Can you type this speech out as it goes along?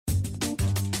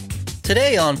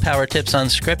Today on Power Tips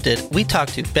Unscripted, we talk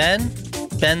to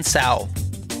Ben Sowell,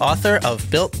 author of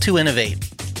Built to Innovate,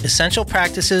 Essential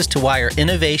Practices to Wire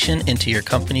Innovation into Your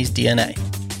Company's DNA.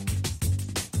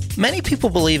 Many people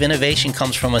believe innovation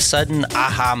comes from a sudden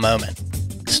aha moment.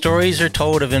 Stories are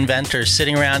told of inventors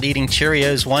sitting around eating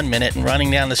Cheerios one minute and running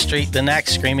down the street the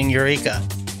next screaming Eureka.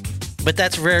 But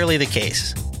that's rarely the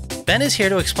case. Ben is here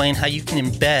to explain how you can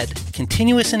embed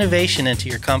continuous innovation into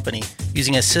your company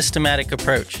using a systematic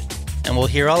approach, and we'll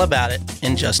hear all about it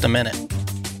in just a minute.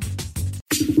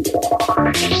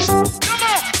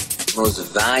 The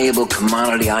most valuable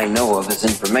commodity I know of is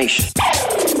information.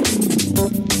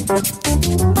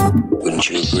 Wouldn't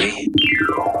you agree?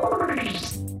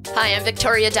 Hi, I'm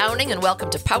Victoria Downing, and welcome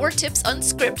to Power Tips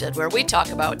Unscripted, where we talk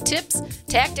about tips,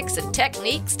 tactics, and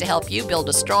techniques to help you build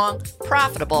a strong,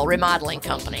 profitable remodeling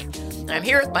company. And I'm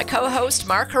here with my co-host,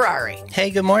 Mark Harari.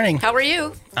 Hey, good morning. How are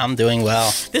you? I'm doing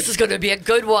well. This is going to be a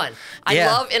good one. I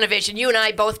Yeah. love innovation. You and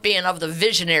I both being of the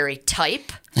visionary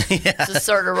type. Yeah. This is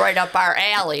sort of right up our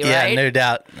alley, Yeah, right? no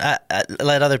doubt.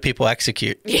 Let other people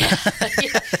execute. Yeah.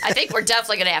 I think we're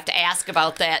definitely going to have to ask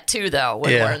about that too, though,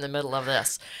 when Yeah. we're in the middle of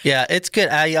this. Yeah, it's good.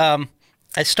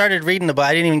 I started reading the book.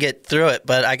 I didn't even get through it,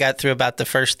 but I got through about the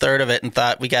first third of it and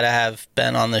thought we got to have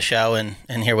Ben on the show and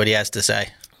hear what he has to say.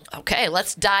 Okay,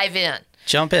 let's dive in.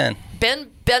 Jump in.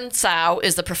 Ben Sowell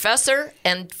is the professor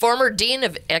and former dean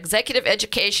of executive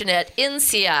education at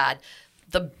INSEAD,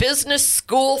 the business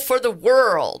school for the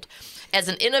world. As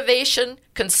an innovation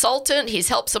consultant, he's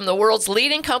helped some of the world's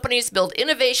leading companies build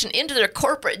innovation into their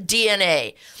corporate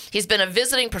DNA. He's been a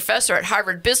visiting professor at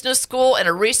Harvard Business School and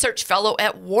a research fellow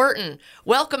at Wharton.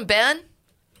 Welcome, Ben.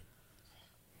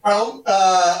 Well,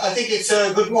 I think it's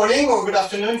a good morning or good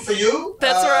afternoon for you.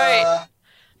 That's right.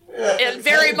 And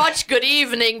very much good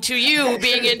evening to you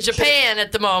being in Japan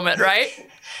at the moment, right?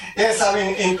 Yes, I'm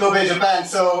in Kobe, Japan.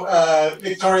 So,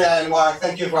 Victoria and Mark,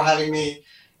 thank you for having me.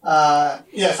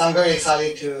 Yes, I'm very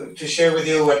excited to share with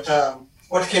you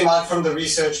what came out from the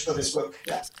research for this book.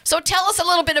 Yeah. So tell us a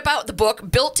little bit about the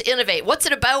book, Built to Innovate. What's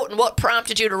it about and what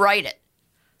prompted you to write it?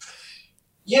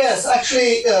 Yes,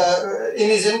 actually, in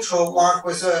his intro, Mark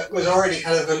was already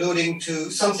kind of alluding to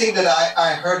something that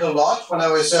I heard a lot when I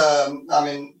was,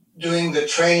 doing the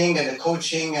training and the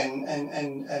coaching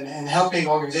and helping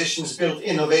organizations build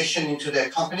innovation into their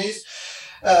companies.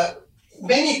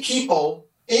 Many people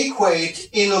equate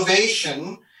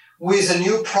innovation with a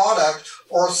new product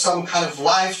or some kind of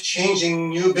life-changing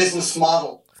new business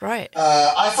model. Right.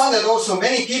 I find that also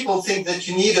many people think that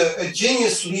you need a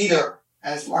genius leader,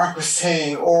 as Mark was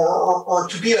saying, or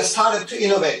to be a startup to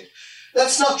innovate.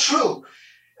 That's not true.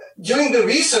 During the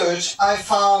research, I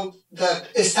found that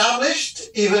established,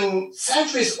 even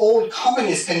centuries-old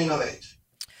companies can innovate.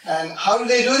 And how do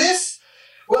they do this?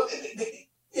 Well,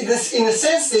 in a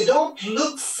sense, they don't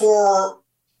look for,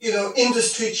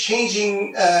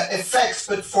 industry-changing effects,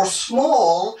 but for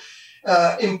small,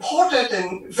 important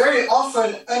and very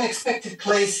often unexpected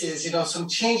places, some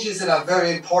changes that are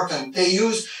very important. They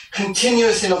use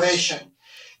continuous innovation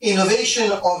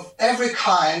of every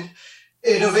kind,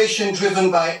 innovation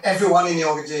driven by everyone in the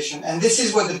organization. And this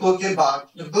is what the book is about.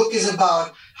 The book is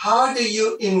about how do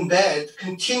you embed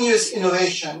continuous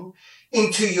innovation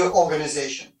into your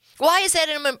organization. Why is that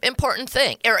an important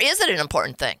thing? Or is it an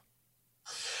important thing?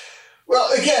 Well,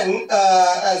 again,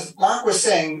 as Mark was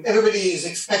saying, everybody is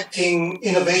expecting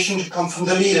innovation to come from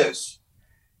the leaders.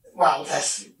 Well,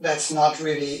 that's not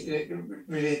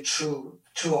really true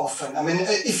too often. I mean,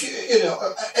 if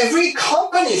every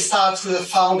company starts with a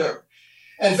founder.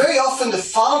 And very often the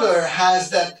founder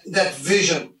has that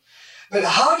vision. But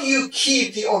how do you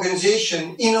keep the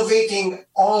organization innovating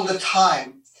all the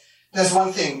time? That's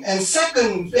one thing. And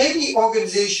second, maybe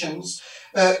organizations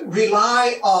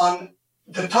rely on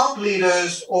the top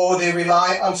leaders or they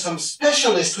rely on some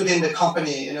specialists within the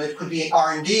company. It could be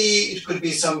R&D, it could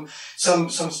be some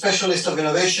specialist of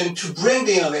innovation to bring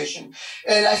the innovation.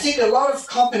 And I think a lot of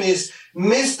companies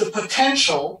miss the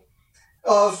potential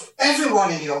of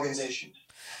everyone in the organization.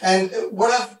 And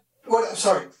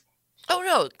sorry. Oh,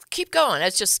 no, keep going.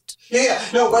 It's just...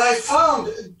 What I found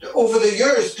over the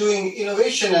years doing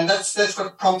innovation, and that's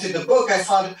what prompted the book, I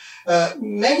found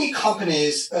many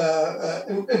companies,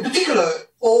 in particular,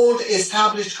 old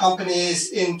established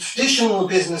companies in traditional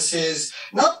businesses,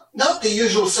 not the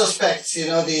usual suspects,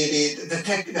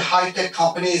 the high-tech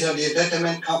companies or the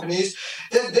entertainment companies,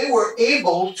 that they were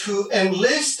able to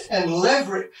enlist and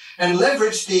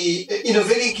leverage the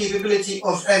innovating capability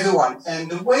of everyone. And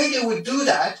the way they would do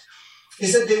that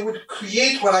is that they would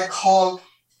create what I call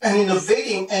an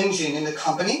innovating engine in the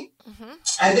company. Mm-hmm.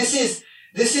 And this is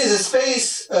a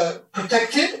space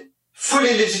protected,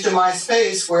 fully legitimized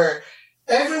space where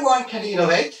everyone can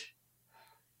innovate.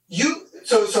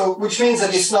 So which means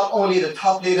that it's not only the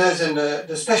top leaders and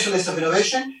the specialists of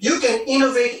innovation. You can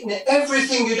innovate in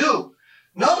everything you do,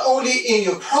 not only in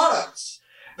your products,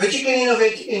 but you can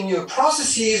innovate in your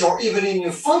processes or even in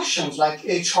your functions like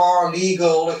HR,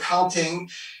 legal, accounting.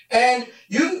 And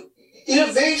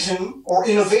innovation, or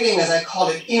innovating as I call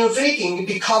it, innovating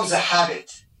becomes a habit.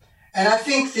 And I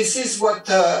think this is what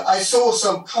I saw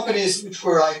some companies which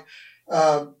were like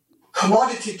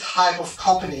commodity type of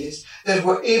companies that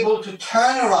were able to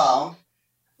turn around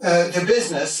the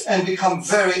business and become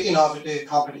very innovative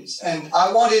companies. And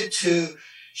I wanted to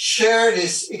share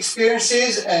these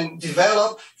experiences and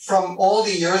develop, from all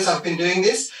the years I've been doing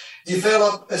this,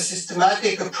 develop a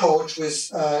systematic approach with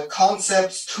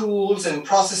concepts, tools, and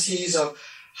processes of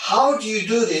how do you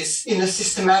do this in a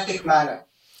systematic manner.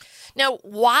 Now,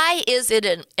 why is it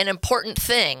an important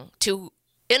thing to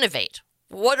innovate?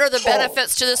 What are the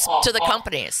benefits to the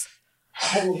companies?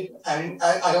 I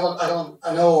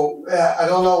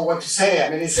don't know what to say. I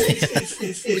mean, it's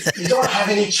you don't have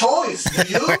any choice, do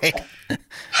you? Right.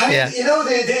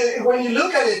 When you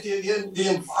look at it, the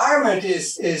environment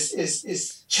is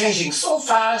changing so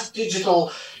fast.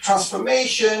 Digital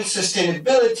transformation,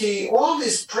 sustainability, all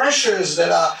these pressures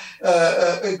that are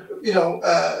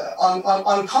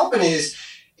on companies.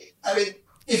 I mean,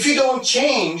 if you don't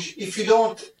change, if you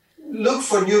don't look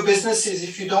for new businesses,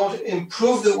 if you don't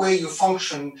improve the way you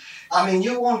function, I mean,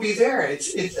 you won't be there. I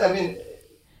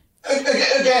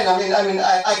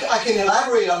can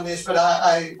elaborate on this, but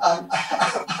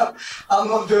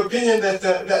I'm of the opinion that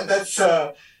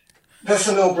that's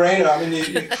a no-brainer. I mean,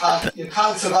 you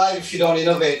can't survive if you don't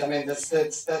innovate. I mean, that's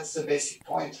the basic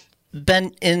point.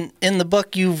 Ben, in the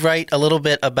book, you write a little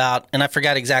bit about, and I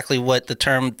forgot exactly what the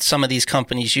term some of these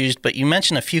companies used, but you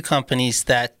mentioned a few companies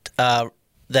that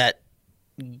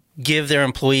give their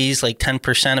employees like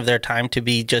 10% of their time to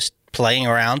be just playing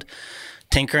around,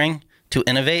 tinkering, to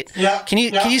innovate. Yeah. Can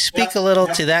you speak a little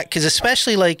to that? Because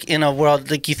especially like in a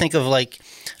world, like you think of like,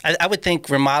 I would think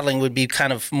remodeling would be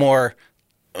kind of more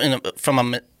from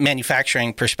a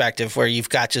manufacturing perspective, where you've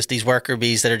got just these worker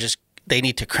bees that are just, they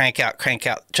need to crank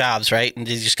out jobs, right? And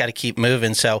you just got to keep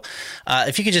moving. So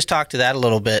if you could just talk to that a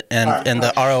little bit and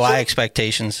the ROI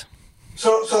expectations.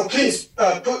 So please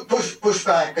push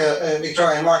back,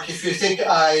 Victoria and Mark, if you think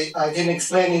I didn't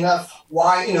explain enough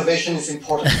why innovation is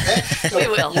important. Okay? So we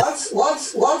will.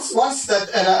 Once that,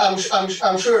 and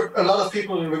I'm sure a lot of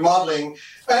people in remodeling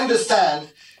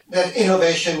understand that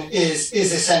innovation is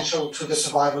essential to the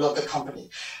survival of the company.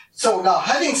 So now,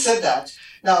 having said that,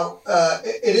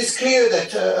 it is clear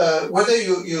that whether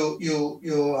you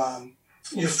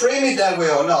frame it that way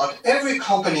or not, every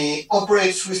company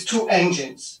operates with two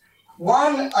engines.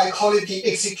 One, I call it the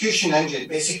execution engine.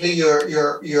 Basically, you're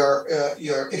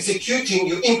executing,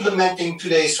 you're implementing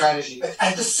today's strategy. But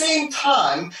at the same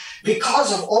time,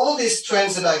 because of all these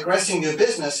trends that are aggressing your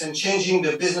business and changing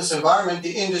the business environment,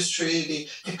 the industry, the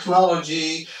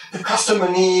technology, the customer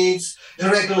needs, the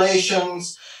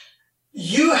regulations,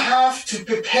 you have to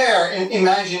prepare and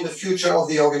imagine the future of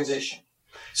the organization.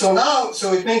 So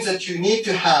it means that you need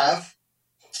to have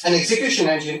an execution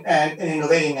engine and an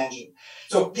innovating engine.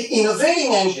 So the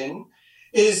innovating engine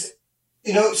is,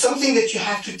 something that you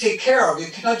have to take care of. You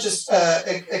cannot just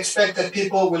expect that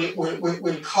people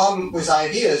will come with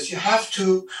ideas. You have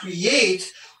to create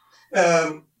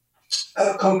a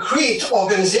concrete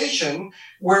organization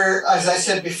where, as I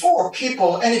said before,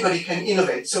 anybody can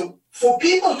innovate. So for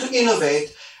people to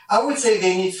innovate, I would say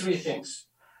they need three things.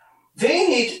 They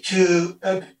need to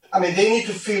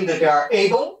feel that they are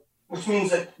able, which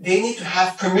means that they need to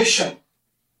have permission.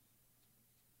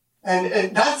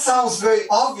 And that sounds very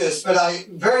obvious, but I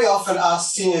very often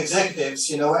ask senior executives,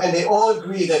 and they all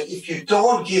agree that if you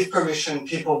don't give permission,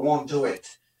 people won't do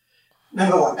it.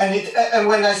 Number one. And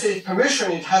when I say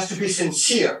permission, it has to be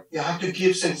sincere. You have to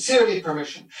give sincerely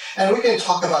permission. And we can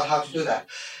talk about how to do that.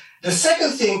 The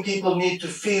second thing, people need to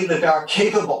feel that they are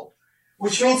capable,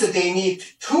 which means that they need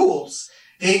tools,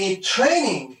 they need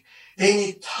training, they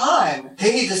need time,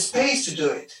 they need the space to do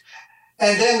it.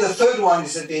 And then the third one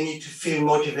is that they need to feel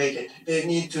motivated. They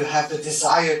need to have the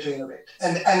desire to innovate.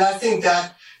 And I think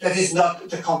that is not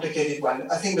the complicated one.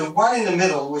 I think the one in the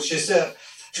middle, which is to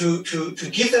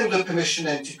give them the permission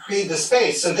and to create the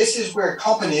space. So this is where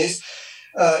companies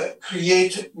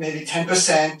create maybe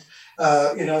 10%,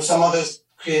 some others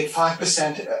create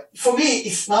 5%. For me,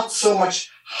 it's not so much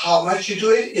how much you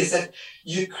do it, is that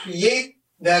you create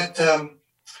that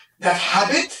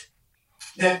habit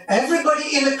that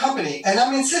everybody in the company, and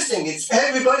I'm insisting, it's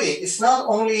everybody. It's not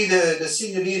only the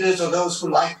senior leaders or those who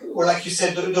like you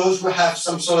said, those who have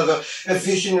some sort of a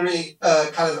visionary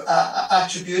kind of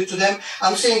attribute to them.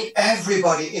 I'm saying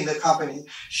everybody in the company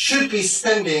should be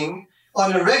spending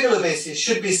on a regular basis,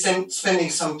 should be spending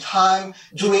some time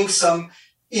doing some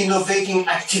innovating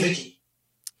activity.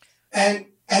 And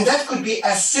that could be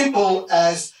as simple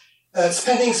as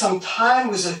spending some time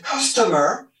with a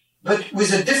customer, but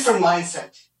with a different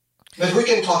mindset. But we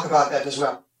can talk about that as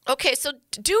well. Okay, so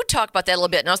do talk about that a little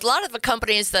bit. Now, a lot of the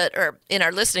companies that are in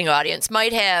our listening audience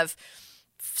might have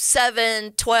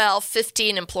 7, 12,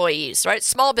 15 employees, right?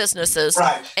 Small businesses.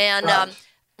 Right. And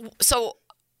so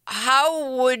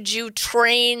how would you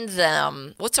train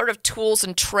them? What sort of tools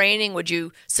and training would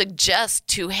you suggest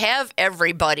to have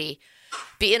everybody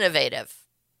be innovative?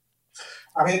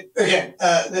 I mean, again,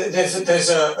 there's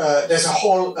a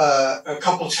whole a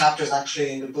couple chapters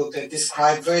actually in the book that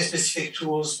describe very specific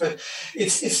tools, but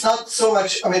it's not so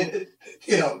much. I mean,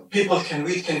 people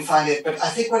can find it, but I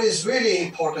think what is really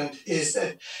important is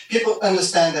that people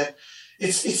understand that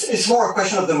it's more a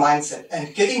question of the mindset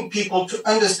and getting people to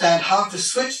understand how to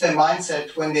switch their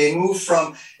mindset when they move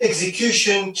from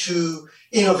execution to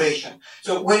innovation.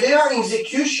 So when they are in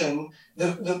execution,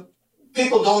 the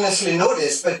people don't necessarily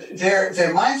notice, but their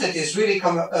mindset is really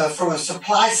from a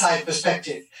supply side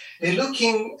perspective. They're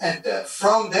looking at,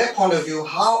 from their point of view,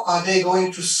 how are they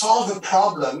going to solve a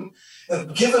problem, a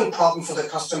given problem for the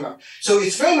customer. So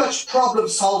it's very much problem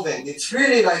solving. It's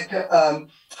really like,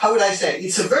 how would I say?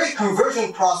 It's a very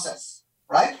convergent process,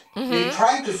 right? Mm-hmm. You're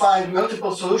trying to find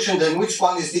multiple solutions and which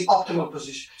one is the optimal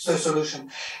solution.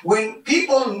 When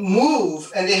people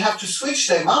move and they have to switch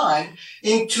their mind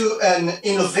into an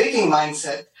innovating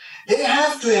mindset, they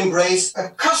have to embrace a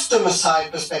customer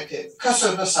side perspective,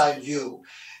 customer side view,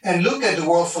 and look at the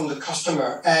world from the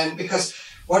customer. And because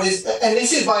and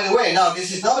this is, by the way, now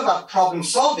this is not about problem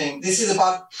solving. This is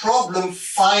about problem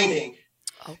finding.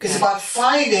 Okay. It's about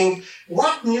finding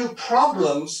what new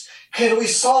problems can we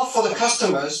solve for the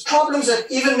customers, problems that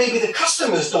even maybe the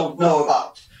customers don't know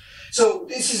about. So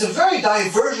this is a very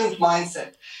divergent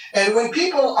mindset. And when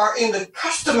people are in the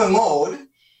customer mode,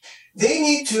 they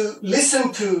need to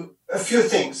listen to a few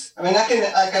things. I mean, I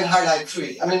can highlight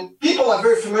 3. I mean, people are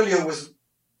very familiar with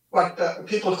what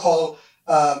people call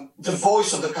the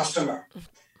voice of the customer.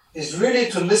 Is really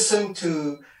to listen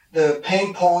to the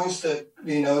pain points, the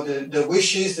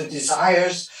wishes, the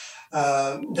desires,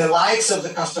 the likes of the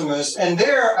customers. And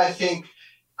there, I think,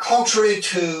 contrary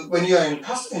to when you're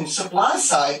in supply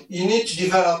side, you need to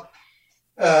develop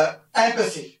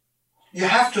empathy. You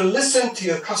have to listen to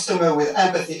your customer with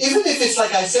empathy. Even if it's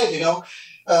like I said,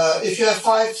 if you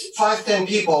have 10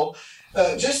 people,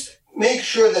 just make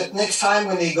sure that next time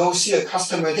when they go see a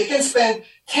customer, they can spend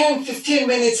 10, 15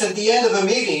 minutes at the end of a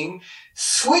meeting,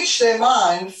 switch their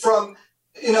mind from,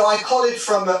 I call it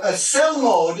from a sell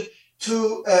mode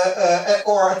to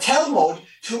or a tell mode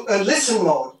to a listen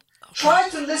mode. Okay. Try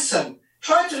to listen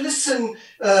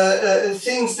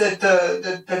things that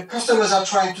the customers are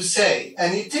trying to say,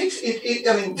 and it takes it.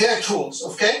 I mean, there are tools.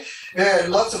 Okay, there are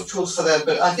lots of tools for that,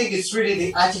 but I think it's really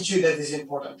the attitude that is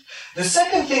important. The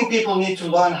second thing people need to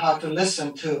learn how to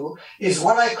listen to is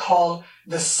what I call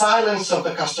the silence of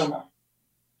the customer.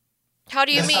 How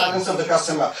do you mean? The silence of the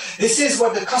customer. This is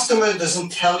what the customer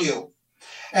doesn't tell you.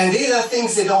 And these are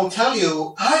things they don't tell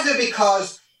you either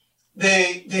because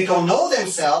they don't know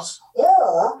themselves,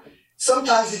 or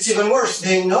sometimes it's even worse.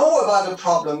 They know about the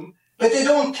problem, but they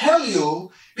don't tell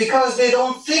you because they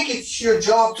don't think it's your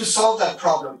job to solve that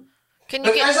problem.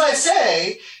 As I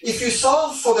say, if you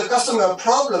solve for the customer a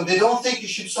problem they don't think you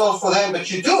should solve for them,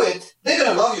 but you do it, they're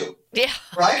going to love you. Yeah.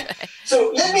 Right? Okay.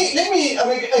 So let me, I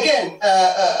mean, again,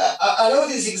 I know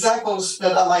these examples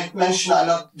that I might mention are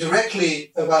not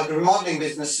directly about the remodeling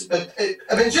business, but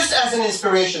I mean, just as an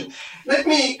inspiration, let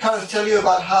me kind of tell you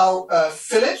about how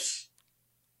Philips,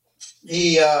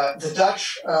 the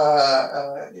Dutch,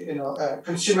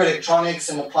 consumer electronics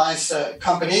and appliance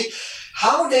company,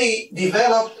 how they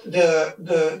developed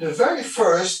the very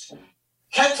first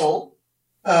kettle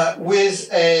with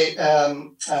a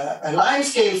lime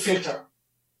scale filter.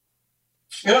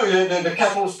 The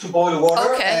kettles to boil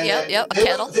water. Okay, a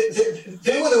kettle.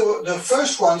 They were the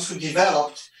first ones who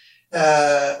developed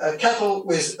a kettle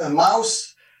with a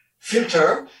mouse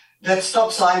filter that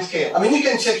stops lime scale. I mean, you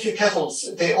can check your kettles;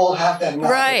 they all have them now.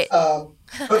 Right.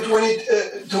 But when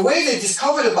the way they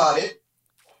discovered about it,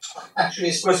 actually,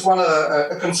 it was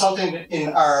a consultant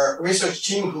in our research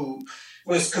team who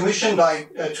was commissioned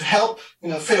to help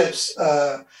Philips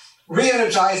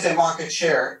re-energize their market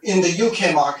share in the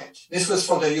UK market. This was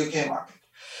for the UK market.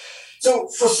 So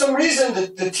for some reason,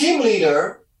 the team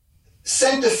leader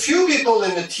sent a few people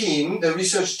in the team, the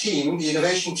research team, the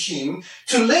innovation team,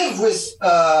 to live with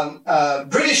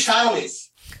British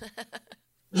families.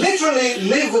 Literally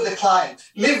live with the client,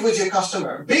 live with your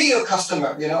customer, be your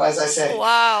customer, as I say.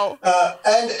 Wow.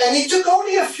 And it took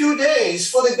only a few days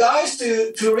for the guys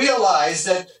to realize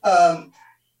that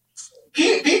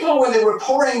people, when they were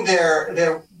pouring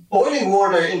their boiling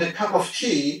water in the cup of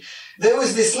tea, there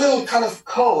was this little kind of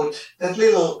coat, that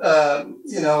little,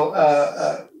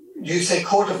 you say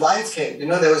coat of limescale.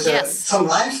 There was some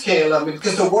limescale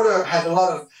because the water had a lot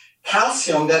of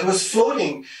calcium that was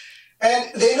floating.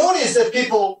 And they noticed that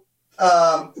people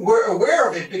were aware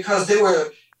of it because they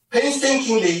were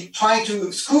painstakingly trying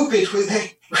to scoop it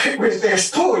with their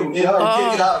spoon, and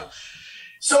take it out.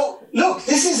 So, look,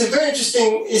 this is a very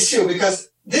interesting issue because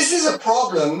this is a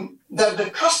problem that the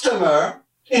customer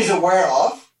is aware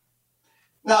of.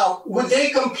 Now, would they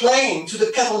complain to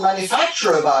the kettle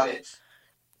manufacturer about it?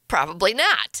 Probably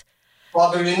not.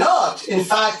 Probably not. In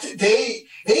fact, they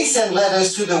send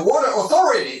letters to the water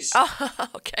authorities. Oh,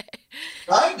 okay.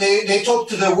 Right? They talk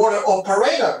to the water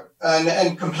operator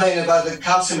and complain about the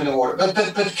calcium in the water. But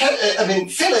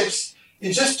Philips,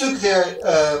 it just took their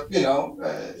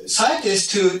scientists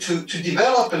to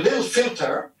develop a little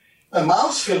filter, a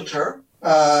mouse filter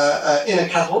in a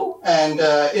kettle, and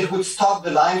it would stop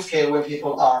the limescale when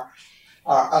people are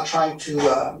trying to.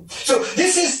 So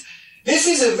this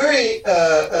is a very,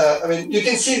 you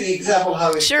can see the example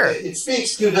how it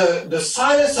speaks to the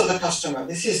silence of the customer.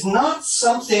 This is not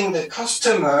something the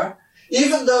customer,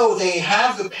 even though they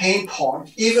have the pain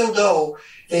point, even though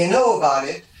they know about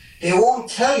it, they won't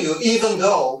tell you, even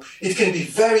though it can be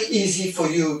very easy for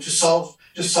you to solve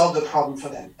the problem for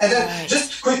them. And then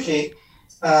just quickly,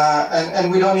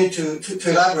 and we don't need to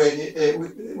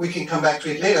elaborate, we can come back to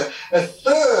it later. A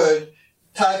third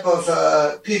type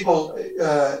of people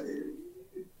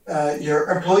your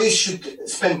employees should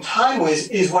spend time with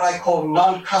is what I call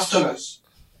non-customers.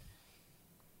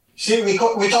 See, we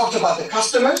talked about the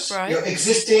customers, your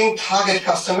existing target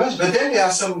customers, but then there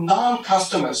are some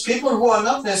non-customers, people who are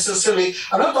not necessarily,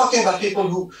 I'm not talking about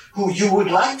people who you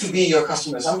would like to be your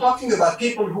customers. I'm talking about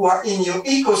people who are in your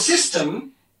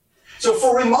ecosystem. So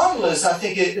for remodelers, I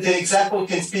think the example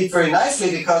can speak very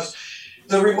nicely because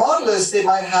the remodelers, they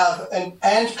might have an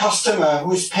end customer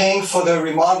who's paying for the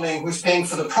remodeling, who's paying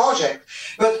for the project.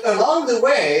 But along the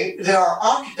way, there are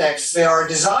architects, there are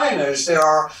designers, there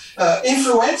are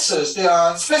influencers, there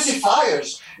are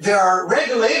specifiers, there are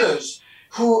regulators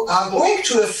who are going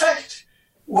to affect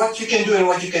what you can do and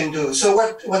what you can do. So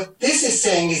what this is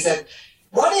saying is that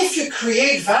what if you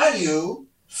create value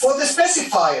for the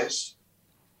specifiers?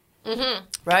 Mm-hmm.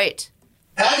 Right.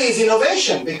 That is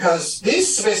innovation because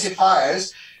these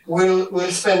specifiers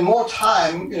will spend more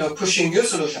time, pushing your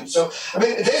solution. So,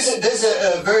 there's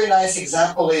a very nice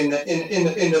example in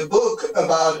the book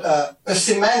about a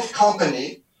cement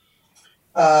company,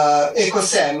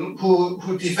 Ecosem,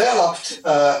 who developed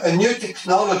a new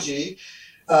technology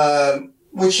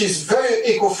which is very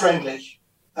eco-friendly.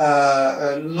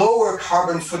 Lower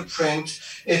carbon footprint.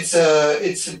 It's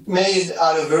made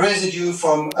out of a residue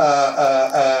from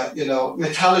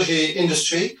metallurgy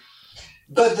industry.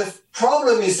 But the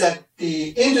problem is that the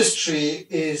industry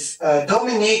is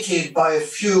dominated by a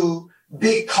few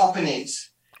big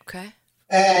companies. Okay.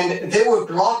 And they were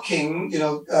blocking,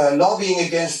 lobbying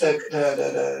against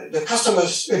the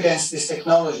customers against this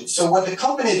technology. So what the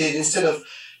company did, instead of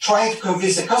trying to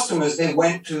convince the customers, they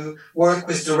went to work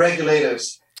with the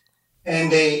regulators.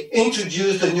 And they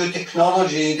introduced the new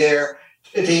technology there.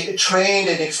 They trained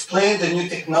and explained the new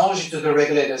technology to the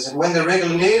regulators. And when the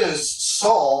regulators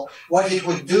saw what it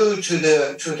would do to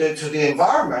the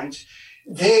environment,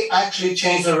 they actually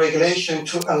changed the regulation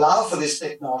to allow for this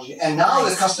technology. And now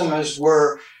the customers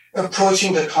were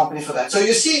approaching the company for that. So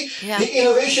you see, the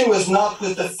innovation was not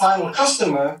with the final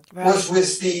customer, was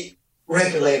with the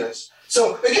regulators.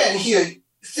 So again, here,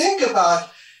 think about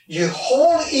your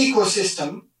whole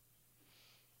ecosystem.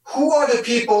 Who are the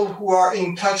people who are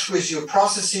in touch with your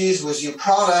processes, with your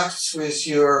products, with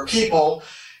your people,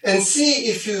 and see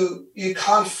if you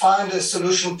can't find a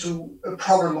solution to a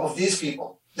problem of these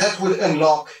people. That would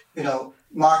unlock,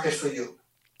 market for you.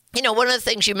 One of the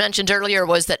things you mentioned earlier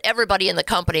was that everybody in the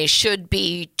company should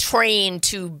be trained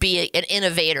to be an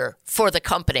innovator for the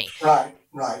company. Right.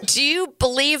 Do you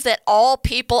believe that all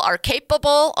people are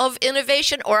capable of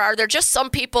innovation, or are there just some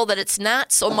people that it's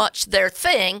not so much their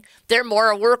thing, they're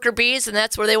more worker bees and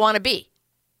that's where they want to be?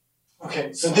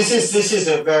 Okay, so this is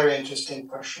a very interesting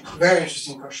question.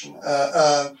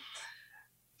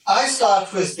 I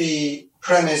start with the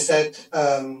premise that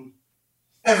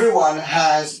everyone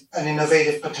has an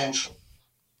innovative potential,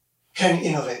 can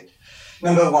innovate.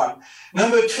 Number one.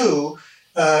 Number two,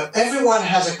 everyone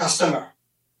has a customer.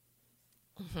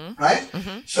 Right?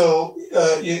 So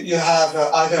you have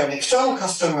either an external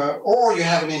customer or you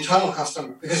have an internal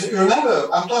customer. Because remember,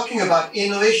 I'm talking about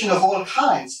innovation of all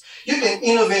kinds. You can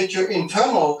innovate your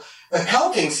internal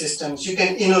accounting systems. You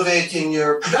can innovate in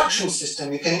your production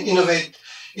system. You can innovate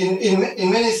in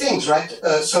many things, right?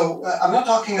 So I'm not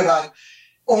talking about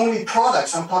only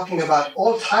products. I'm talking about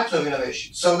all types of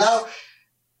innovation. So now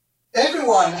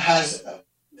everyone has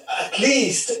at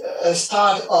least a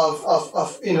start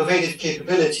of innovative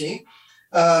capability.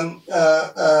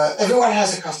 Everyone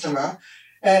has a customer,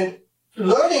 and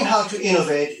learning how to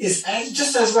innovate is,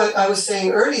 just as what I was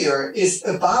saying earlier, is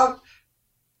about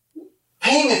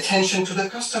paying attention to the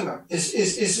customer.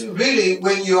 Is really,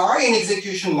 when you are in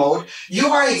execution mode, you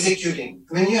are executing.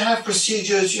 I mean, you have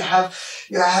procedures, you have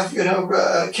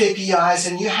KPIs,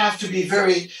 and you have to be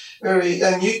very,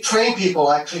 and you train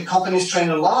people. Actually, companies train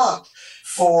a lot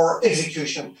for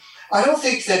execution. I don't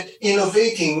think that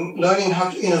learning how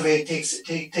to innovate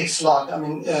takes a lot. I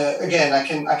mean, again, I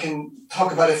can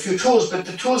talk about a few tools, but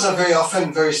the tools are very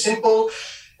often very simple,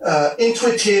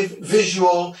 intuitive,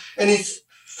 visual, and it's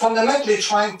fundamentally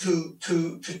trying to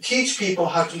teach people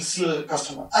how to listen to the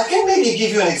customer. I can maybe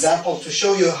give you an example to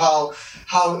show you how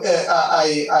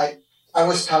I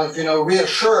was kind of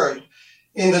reassured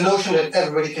in the notion that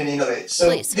everybody can innovate. So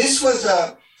Please. This was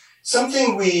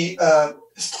something we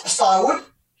Starwood,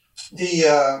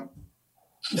 the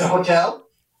hotel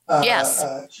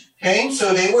chain.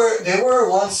 So they were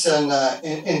once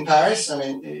in Paris. I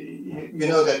mean, you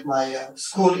know that my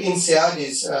school INSEAD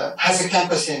has a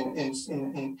campus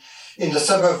in the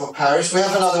suburb of Paris. We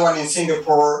have another one in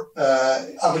Singapore,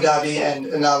 Abu Dhabi,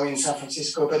 and now in San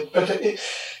Francisco. But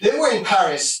they were in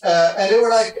Paris, and they were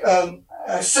like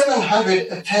 700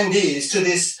 attendees to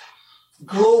this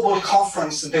global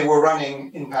conference that they were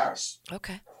running in Paris.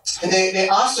 Okay. And they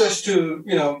asked us to,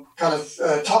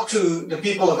 talk to the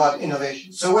people about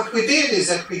innovation. So what we did is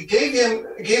that we gave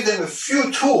them a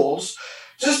few tools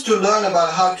just to learn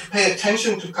about how to pay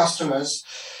attention to customers.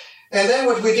 And then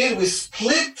what we did, we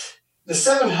split the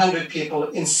 700 people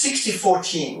in 64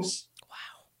 teams.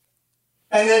 Wow.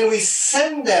 And then we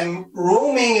sent them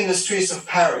roaming in the streets of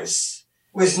Paris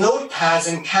with notepads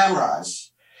and cameras,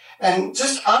 and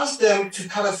just ask them to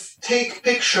kind of take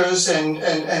pictures and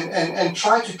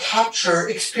try to capture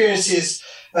experiences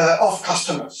of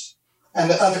customers and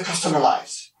the other customer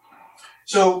lives.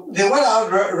 So they went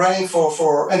out running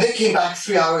and they came back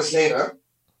 3 hours later.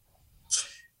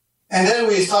 And then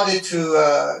we started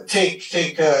to take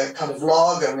a kind of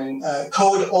log,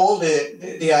 code all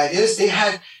the ideas. They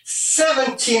had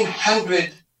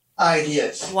 1,700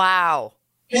 ideas. Wow.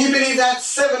 Can you believe that?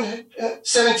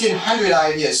 1,700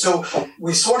 ideas. So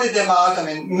we sorted them out. I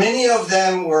mean, many of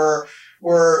them were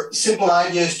simple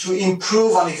ideas to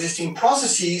improve on existing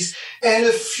processes, and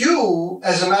a few,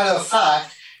 as a matter of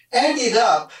fact, ended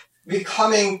up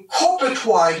becoming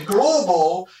corporate-wide,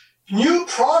 global, new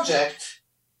projects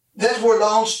that were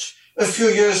launched a few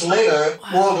years later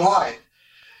worldwide.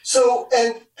 So,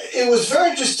 and it was very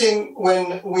interesting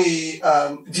when we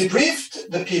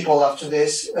debriefed the people after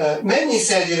this. Many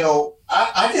said,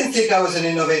 I didn't think I was an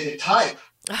innovative type.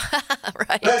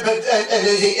 Right. But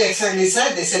they exactly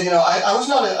said, they said,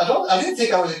 I didn't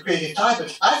think I was a creative type,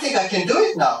 but I think I can do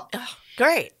it now. Oh,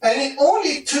 great. And it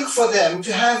only took for them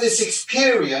to have this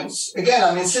experience. Again,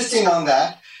 I'm insisting on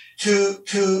that, to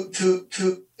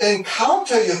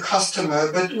encounter your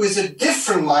customer, but with a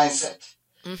different mindset.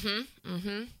 Mm-hmm.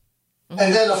 Mm-hmm.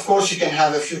 And then, of course, you can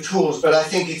have a few tools, but I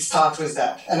think it starts with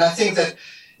that. And I think that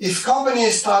if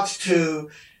companies start to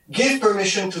give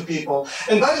permission to people,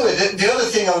 and by the way, the other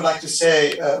thing I would like to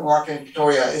say, Mark and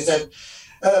Victoria, is that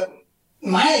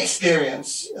my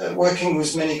experience working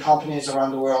with many companies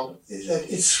around the world is that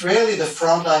it's really the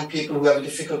frontline people who have a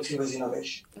difficulty with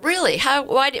innovation. Really?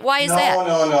 Why is that?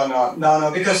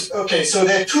 No. Because, so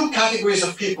there are two categories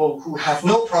of people who have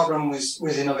no problem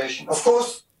with innovation. Of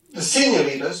course, the senior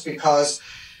leaders, because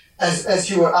as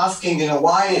you were asking,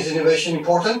 why is innovation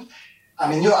important? I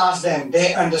mean, you ask them,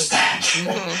 they understand.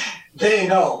 Mm-hmm. They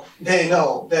know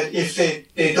that if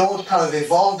they don't kind of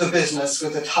evolve the business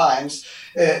with the times,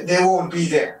 they won't be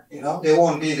there, they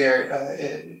won't be there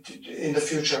in the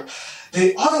future.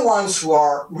 The other ones who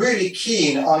are really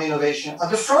keen on innovation are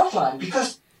the frontline,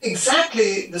 because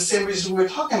exactly the same reason we were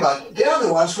talking about. They are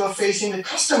the ones who are facing the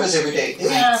customers every day. They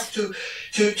have to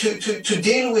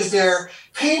deal with their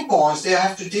pain points. They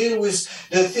have to deal with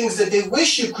the things that they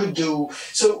wish you could do.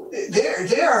 So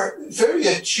they are very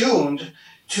attuned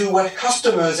to what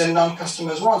customers and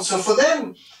non-customers want. So for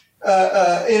them,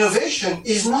 innovation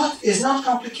is not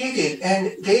complicated, and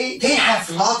they have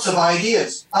lots of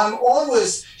ideas. I'm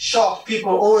always shocked.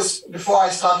 People always, before I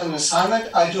start an assignment,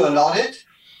 I do an audit.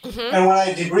 Mm-hmm. And when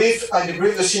I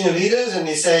debrief the senior leaders, and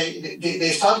they say, they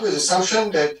start with the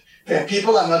assumption that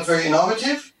people are not very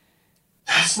innovative.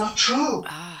 That's not true.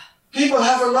 People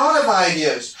have a lot of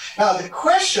ideas. Now, the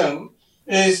question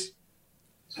is,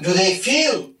 do they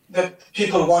feel that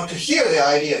people want to hear their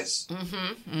ideas?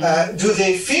 Mm-hmm. Mm-hmm. Do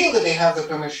they feel that they have the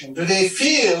permission? Do they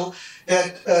feel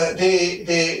that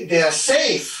they are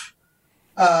safe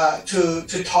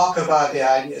to talk about their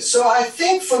ideas? So I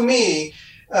think for me,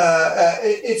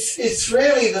 it's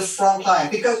really the front line,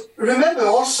 because remember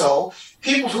also,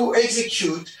 people who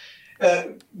execute,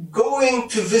 going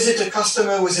to visit a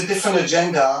customer with a different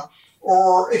agenda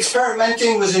or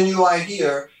experimenting with a new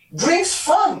idea brings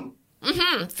fun.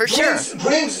 Mm-hmm, for sure.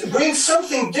 Brings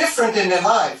something different in their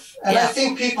life. And I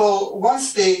think people,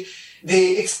 once they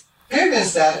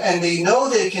experience that and they know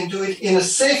they can do it in a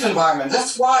safe environment,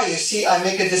 that's why, you see, I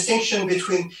make a distinction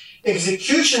between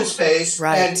execution space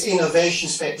and innovation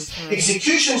space. Mm-hmm.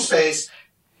 Execution space,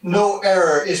 no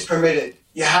error is permitted.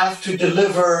 You have to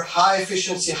deliver high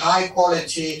efficiency, high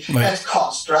quality at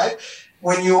cost, right?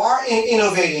 When you are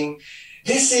innovating,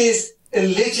 this is a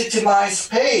legitimized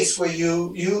space where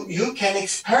you can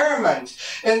experiment.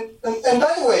 And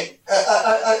by the way,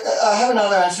 I have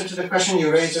another answer to the question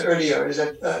you raised earlier, is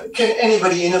that can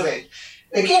anybody innovate?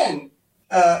 Again,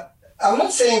 I'm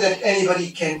not saying that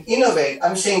anybody can innovate.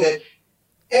 I'm saying that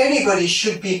anybody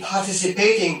should be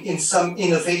participating in some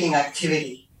innovating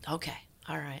activity. Okay,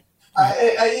 all right.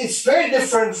 It's very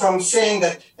different from saying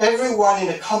that everyone in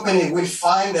a company will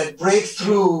find that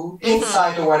breakthrough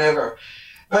insight or whatever.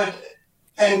 But,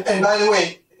 and by the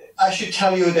way, I should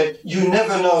tell you that you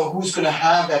never know who's going to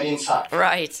have that insight.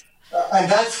 Right.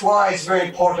 And that's why it's very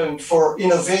important for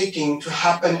innovating to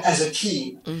happen as a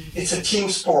team. Mm. It's a team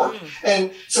sport. Mm.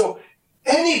 And so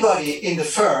anybody in the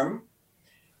firm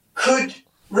could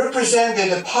represent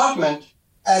their department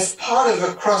as part of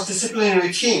a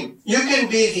cross-disciplinary team. You can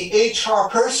be the HR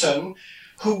person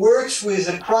who works with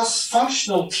a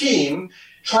cross-functional team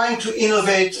trying to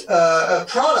innovate a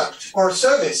product or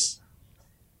service.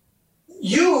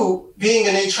 You, being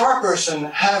an HR person,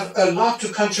 have a lot to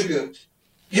contribute.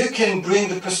 You can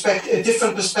bring a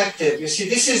different perspective. You see,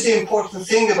 this is the important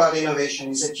thing about innovation,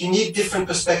 is that you need different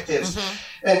perspectives.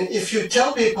 Mm-hmm. And if you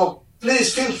tell people,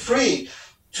 please feel free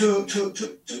to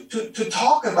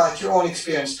talk about your own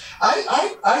experience.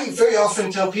 I very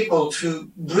often tell people to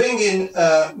bring in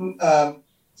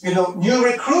new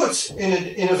recruits in an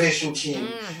innovation team.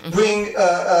 Mm-hmm. Bring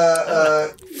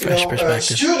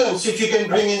students, if you can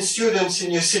bring in students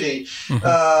in your city.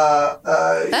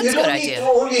 Mm-hmm. That's you don't a good need idea. to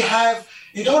only have.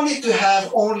 You don't need to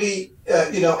have only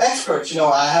experts.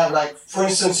 I have, like, for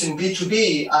instance, in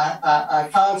B2B, I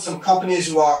found some companies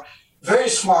who are very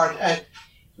smart at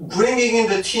bringing in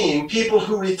the team people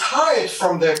who retired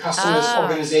from their customers'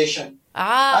 organization.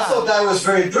 I thought that was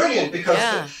very brilliant,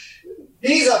 because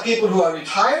these are people who are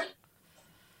retired,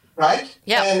 right?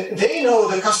 Yeah. And they know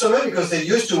the customer because they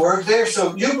used to work there.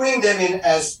 So you bring them in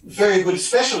as very good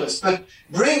specialists. But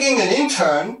bringing an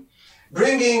intern,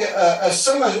 bringing a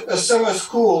summer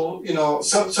school,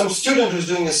 some student who's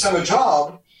doing a summer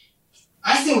job,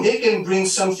 I think they can bring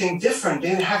something different. They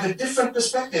have a different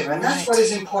perspective, and that's what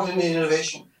is important in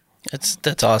innovation.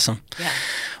 That's awesome. Yeah.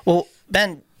 Well,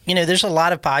 Ben, there's a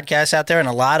lot of podcasts out there, and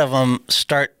a lot of them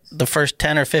start the first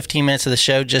 10 or 15 minutes of the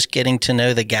show just getting to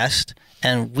know the guest.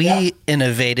 And we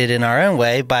innovated in our own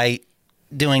way by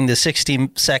doing the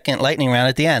 60-second lightning round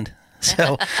at the end.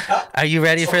 So are you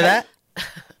ready for that?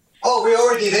 Oh, we're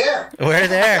already there. We're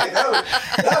there.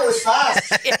 That was fast.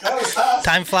 That was fast.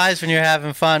 Time flies when you're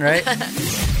having fun, right?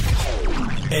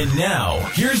 And now,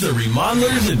 here's the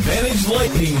Remodeler's Advantage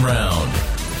Lightning Round.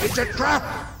 It's a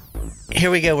trap. Here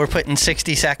we go. We're putting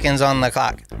 60 seconds on the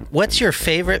clock. What's your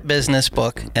favorite business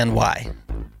book and why?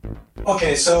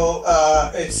 Okay, so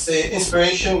it's the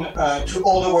inspiration to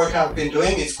all the work I've been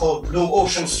doing. It's called Blue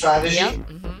Ocean Strategy. Yep.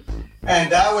 Mm-hmm.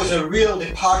 And that was a real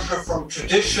departure from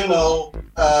traditional,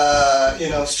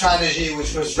 strategy,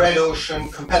 which was red ocean,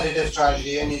 competitive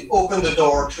strategy. And it opened the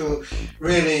door to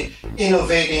really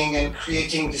innovating and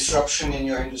creating disruption in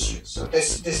your industry. So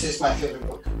this is my favorite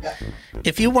book. Yeah.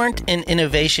 If you weren't an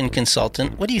innovation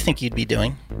consultant, what do you think you'd be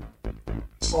doing?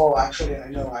 Oh, actually, I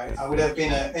know. I would have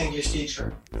been an English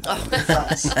teacher in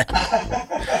France.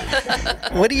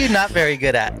 What are you not very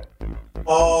good at?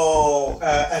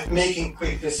 At making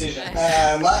quick decisions.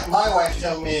 My wife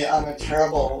tells me I'm a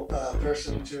terrible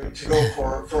person to go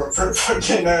for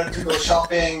dinner, to go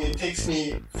shopping. It takes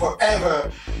me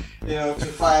forever,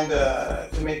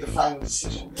 to make the final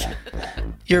decision. Yeah.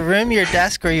 Your room, your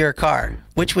desk, or your car?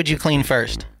 Which would you clean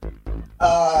first?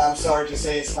 I'm sorry to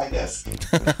say it's my desk.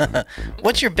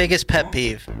 What's your biggest pet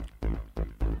peeve?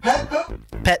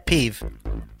 Pet peeve.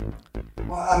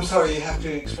 Well, I'm sorry, you have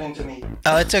to explain to me.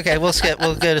 Oh, it's okay. We'll skip.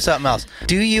 We'll go to something else.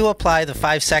 Do you apply the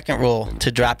 5-second rule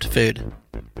to dropped food?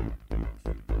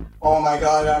 Oh my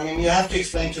God! I mean, you have to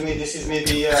explain to me. This is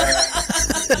maybe. I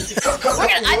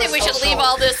think we should leave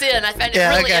all this in. I find it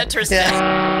really interesting.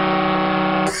 Yeah.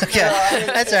 Okay,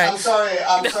 that's all right.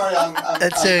 I'm sorry.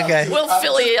 That's okay. We'll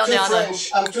fill you in on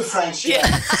it. I'm too French. Yeah,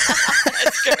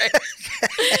 that's great.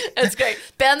 That's great,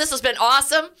 Ben. This has been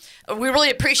awesome. We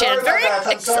really appreciate it.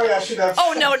 I'm sorry. I should have.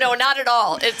 Oh no, not at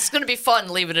all. It's going to be fun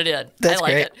leaving it in. That's I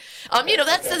like great.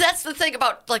 it. That's the thing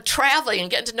about like traveling and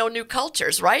getting to know new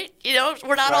cultures, right?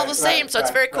 We're not all the same, so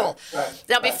it's very cool.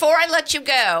 Now, before I let you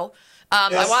go,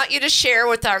 I want you to share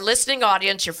with our listening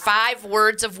audience your 5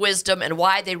 words of wisdom and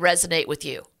why they resonate with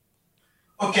you.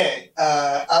 Okay,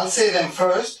 I'll say them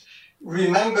first.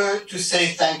 Remember to say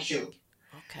thank you.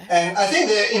 Okay. And I think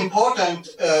they're important,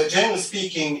 generally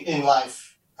speaking, in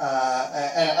life.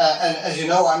 And as you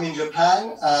know, I'm in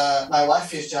Japan. My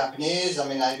wife is Japanese. I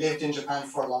mean, I lived in Japan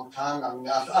for a long time. I mean,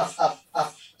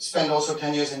 I've spent also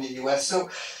 10 years in the US. So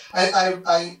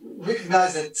I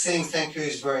recognize that saying thank you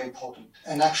is very important.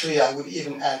 And actually, I would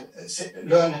even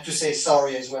learn to say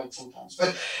sorry as well sometimes.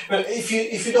 But if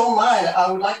you don't mind, I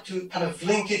would like to kind of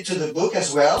link it to the book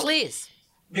as well. Please.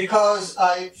 Because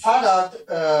I found out,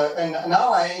 and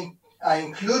now I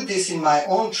include this in my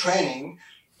own training,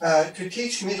 to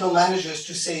teach middle managers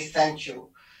to say thank you.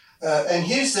 And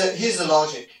here's the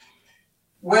logic.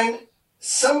 When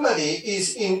somebody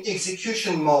is in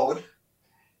execution mode,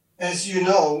 as you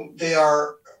know, they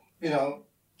are,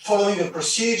 following a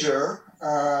procedure,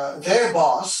 their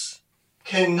boss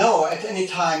can know at any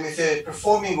time if they're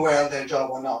performing well their job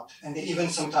or not. And they even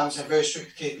sometimes have very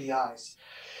strict KPIs.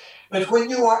 But when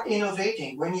you are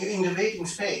innovating, when you're innovating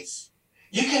space,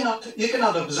 you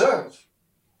cannot observe.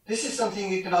 This is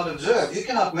something you cannot observe. You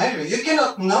cannot measure. You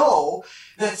cannot know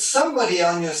that somebody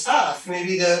on your staff,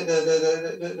 maybe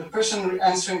the person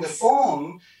answering the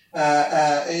phone,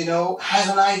 has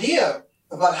an idea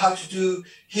about how to do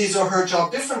his or her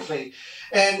job differently,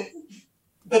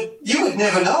 but you would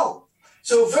never know.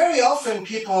 So very often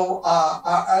people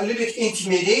are a little bit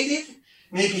intimidated,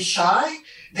 maybe shy.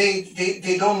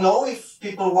 They don't know if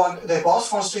their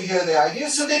boss wants to hear their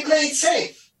ideas, so they play it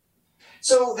safe.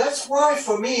 So that's why,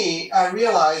 for me, I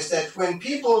realized that when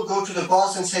people go to the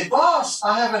boss and say, "Boss,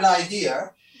 I have an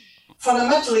idea,"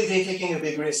 fundamentally they're taking a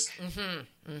big risk.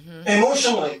 Mm-hmm. Mm-hmm.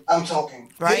 Emotionally, I'm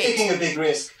talking. Right. They're taking a big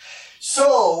risk.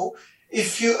 So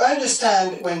if you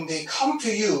understand when they come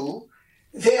to you,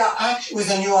 they are actually with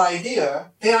a new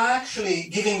idea. They are actually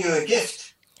giving you a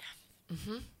gift.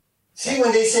 Mm-hmm. See,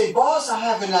 when they say, "Boss, I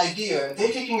have an idea,"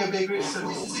 they're taking a big risk. So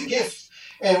this is a gift.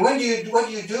 And what do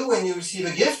you do when you receive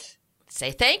a gift?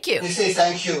 Say thank you. You say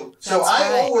thank you. So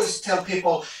I always tell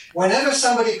people, whenever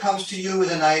somebody comes to you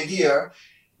with an idea,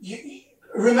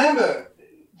 remember,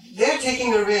 they're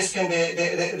taking a risk and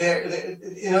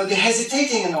they're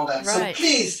hesitating and all that. Right. So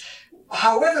please,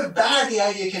 however bad the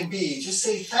idea can be, just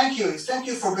say thank you. Thank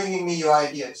you for bringing me your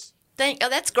ideas.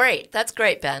 That's great. That's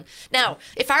great, Ben. Now,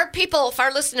 if our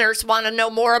listeners want to know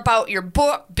more about your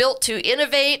book, Built to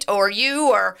Innovate, or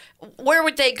where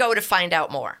would they go to find out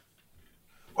more?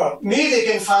 Well, they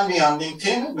can find me on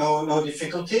LinkedIn, no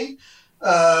difficulty.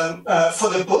 For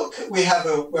the book, we have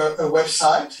a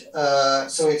website.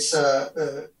 So it's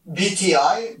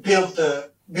BTI, Built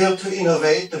to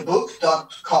Innovate,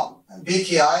 thebook.com.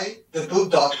 BTI,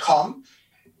 thebook.com.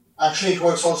 Actually, it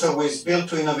works also with Built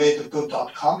to Innovate,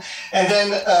 thebook.com. And then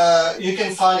you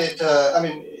can find it,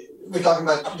 we're talking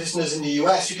about listeners in the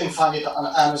US, you can find it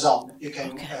on Amazon. You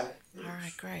can. Okay. All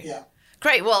right, great. Yeah.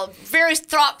 Great. Well, very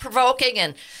thought-provoking,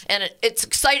 and it's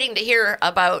exciting to hear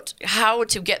about how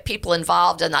to get people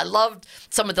involved. And I loved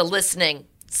some of the listening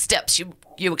steps you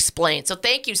explained. So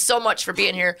thank you so much for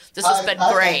being here. This has been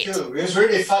great. Thank you. It was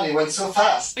really fun. It went so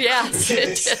fast. Yes,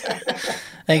 it did.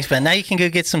 Thanks, Ben. Now you can go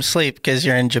get some sleep because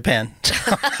you're in Japan.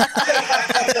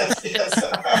 Yes.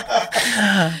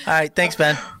 All right. Thanks,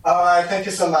 Ben. All right. Thank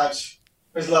you so much.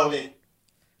 It was lovely.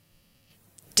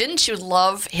 Didn't you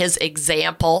love his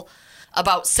example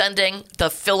about sending the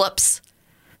Philips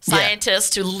scientists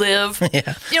to live?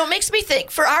 Yeah. It makes me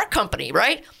think, for our company,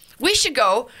 right? We should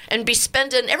go and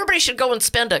everybody should go and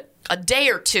spend a day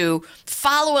or two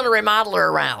following a remodeler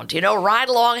around, ride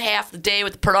along half the day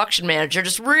with the production manager,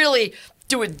 just really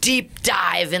do a deep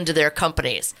dive into their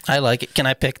companies. I like it. Can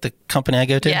I pick the company I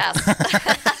go to?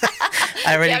 Yes.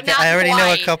 I already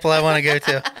know a couple I want to go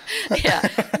to. Yeah,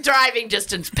 driving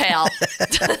distance, pal.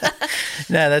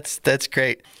 No, that's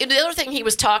great. And the other thing he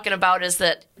was talking about is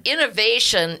that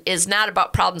innovation is not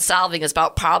about problem solving, it's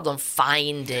about problem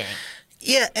finding.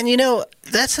 Yeah, and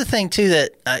that's the thing too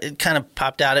that it kind of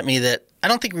popped out at me that I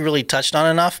don't think we really touched on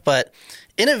enough, but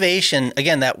innovation,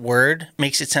 again, that word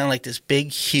makes it sound like this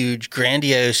big, huge,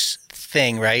 grandiose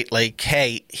thing, right? Like,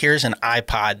 hey, here's an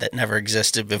iPod that never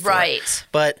existed before. Right.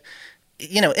 But,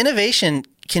 innovation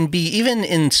can be even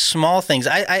in small things.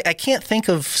 I can't think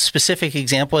of specific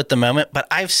example at the moment, but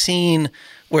I've seen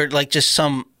where like just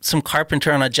some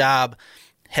carpenter on a job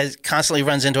has constantly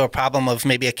runs into a problem of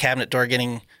maybe a cabinet door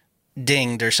getting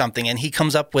dinged or something, and he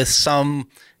comes up with some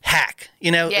hack,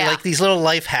 like these little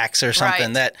life hacks or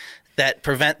something that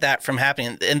prevent that from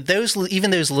happening. And those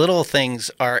little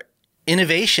things are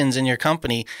innovations in your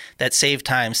company that save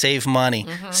time, save money,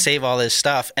 save all this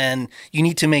stuff. And you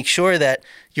need to make sure that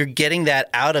you're getting that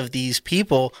out of these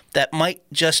people that might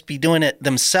just be doing it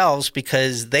themselves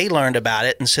because they learned about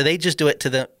it. And so they just do it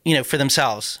for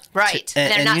themselves. Right.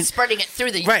 And they're not spreading it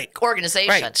through the organization.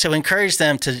 Right. So encourage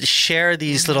them to share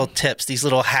these little tips, these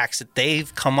little hacks that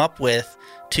they've come up with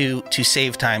to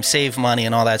save time, save money,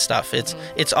 and all that stuff.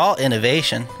 It's all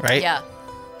innovation, right? Yeah.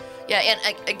 Yeah, and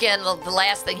again, the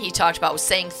last thing he talked about was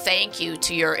saying thank you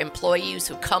to your employees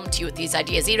who come to you with these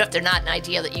ideas, even if they're not an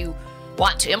idea that you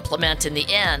want to implement in the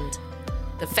end.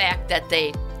 The fact that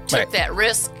they took that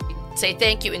risk, say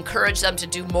thank you, encourage them to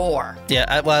do more. Yeah,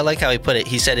 I like how he put it.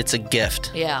 He said it's a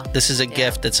gift. Yeah. This is a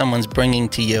gift that someone's bringing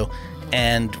to you.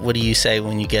 And what do you say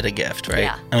when you get a gift, right?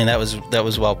 Yeah. I mean, that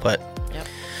was well put. Yep.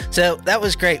 So that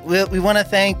was great. We want to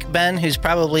thank Ben, who's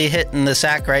probably hitting the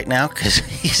sack right now because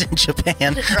he's in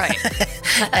Japan. Right.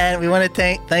 And we want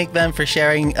to thank Ben for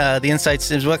sharing the insights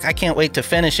to his book. I can't wait to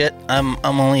finish it. I'm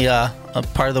only a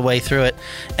part of the way through it.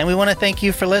 And we want to thank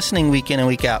you for listening week in and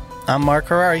week out. I'm Mark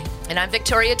Harari. And I'm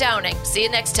Victoria Downing. See you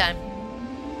next time.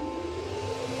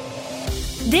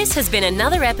 This has been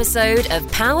another episode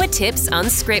of Power Tips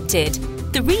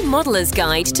Unscripted, the Remodeler's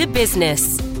Guide to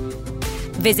Business.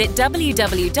 Visit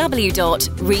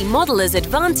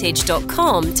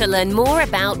www.remodelersadvantage.com to learn more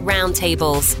about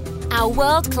Roundtables, our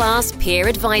world-class peer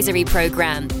advisory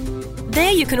program.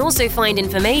 There you can also find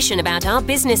information about our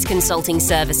business consulting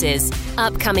services,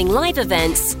 upcoming live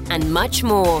events, and much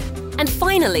more. And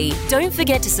finally, don't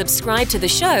forget to subscribe to the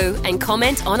show and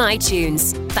comment on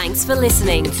iTunes. Thanks for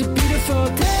listening. It's a beautiful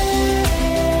day.